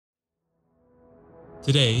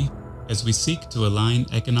Today, as we seek to align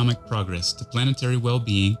economic progress to planetary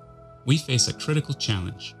well-being, we face a critical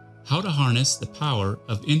challenge: how to harness the power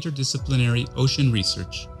of interdisciplinary ocean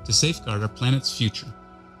research to safeguard our planet's future.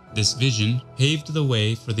 This vision paved the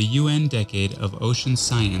way for the UN Decade of Ocean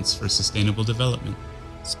Science for Sustainable Development,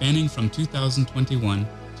 spanning from 2021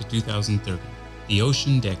 to 2030, the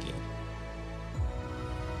Ocean Decade.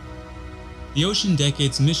 The Ocean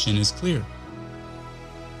Decade's mission is clear: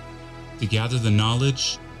 to gather the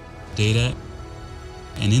knowledge, data,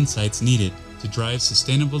 and insights needed to drive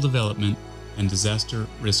sustainable development and disaster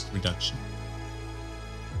risk reduction,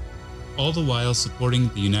 all the while supporting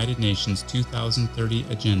the United Nations 2030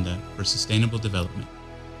 Agenda for Sustainable Development.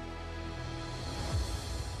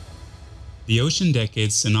 The Ocean Decade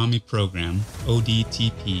Tsunami Programme,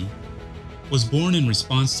 ODTP, was born in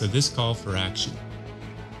response to this call for action,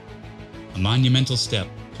 a monumental step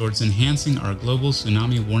towards enhancing our global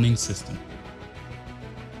tsunami warning system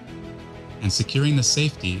and securing the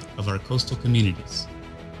safety of our coastal communities.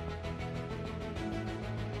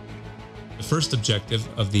 The first objective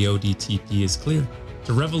of the ODTP is clear: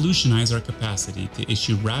 to revolutionize our capacity to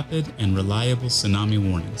issue rapid and reliable tsunami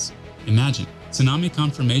warnings. Imagine tsunami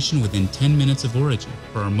confirmation within 10 minutes of origin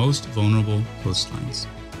for our most vulnerable coastlines.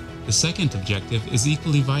 The second objective is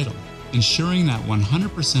equally vital: ensuring that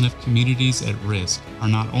 100% of communities at risk are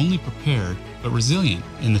not only prepared, but resilient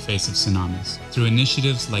in the face of tsunamis. Through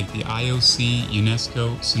initiatives like the IOC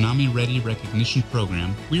UNESCO Tsunami Ready Recognition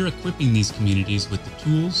Program, we are equipping these communities with the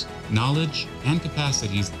tools, knowledge, and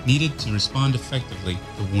capacities needed to respond effectively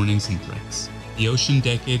to warnings and threats. The Ocean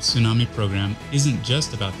Decade Tsunami Programme isn't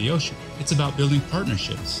just about the ocean. It's about building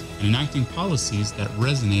partnerships and enacting policies that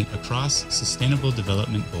resonate across sustainable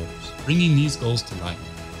development goals, bringing these goals to life.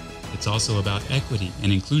 It's also about equity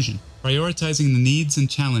and inclusion, prioritizing the needs and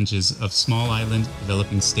challenges of small island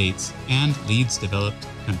developing states and least developed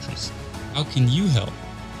countries. How can you help?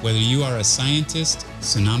 Whether you are a scientist,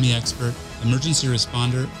 tsunami expert, emergency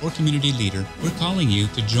responder, or community leader, we're calling you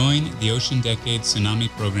to join the Ocean Decade Tsunami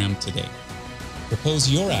Programme today. Propose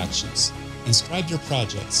your actions, inscribe your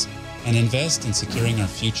projects, and invest in securing our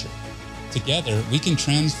future. Together, we can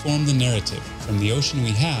transform the narrative from the ocean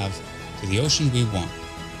we have to the ocean we want.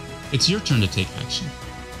 It's your turn to take action.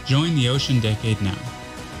 Join the Ocean Decade now.